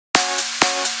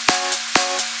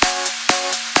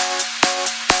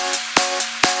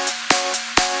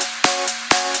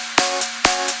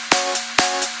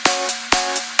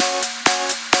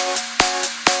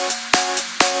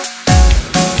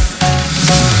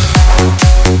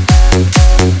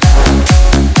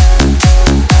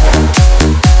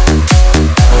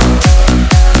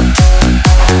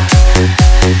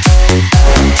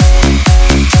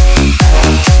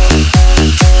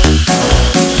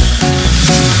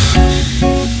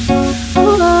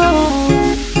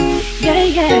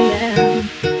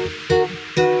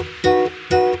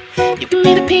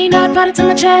butter to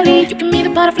my cherry. You can be the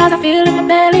butterflies I feel in my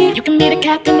belly. You can be the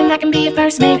captain and I can be your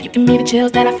first mate. You can be the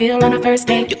chills that I feel on our first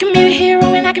date. You can be the hero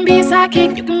and I can be your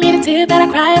sidekick. You can be the tear that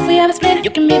I cry if we ever split.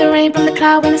 You can be the rain from the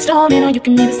cloud when it's storming, or you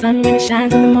can be the sun when it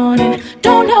shines in the morning.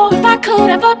 Don't know if I could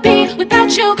ever be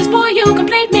without you, cause boy you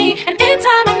complete me. And in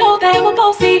time I know that we'll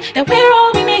both see that we're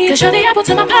all we need. Cause you're the apple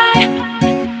to my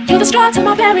pie, you're the straw to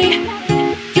my berry,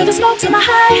 you're the smoke to my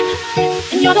high,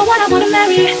 and you're the one I wanna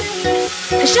marry.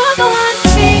 Cause you're the one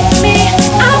for me,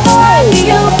 I'm the one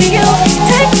for you.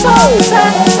 Take the both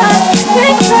of us,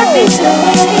 we're the perfect two.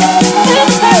 We're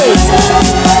the perfect two,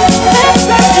 we're the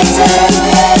perfect two.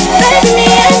 Baby, me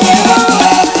and you,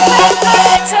 we're the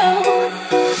perfect two.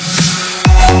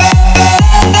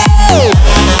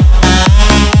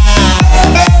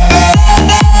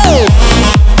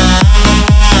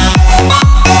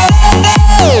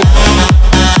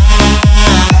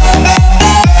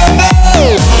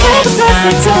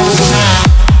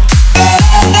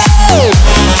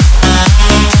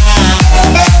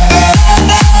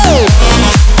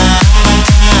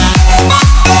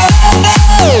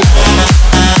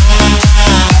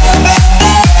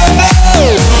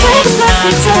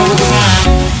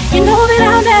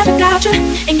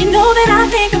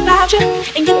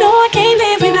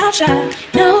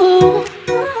 No,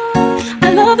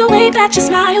 I love the way that you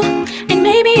smile, and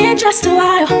maybe in just a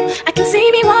while I can see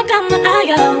me walk down the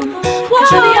aisle.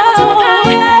 Cause you're the apple to my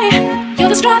pie, you're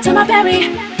the straw to my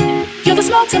berry, you're the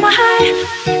smoke to my high,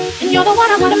 and you're the one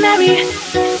I wanna marry.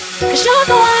 Cause you're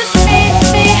the one for me,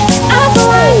 I'm the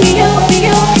one for you.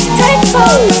 Take the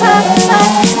both of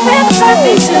us, we're the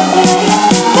perfect two.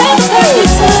 We're the perfect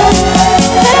two,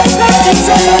 we're the perfect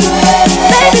two.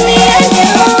 Baby, me and you,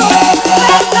 we're the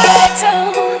perfect two.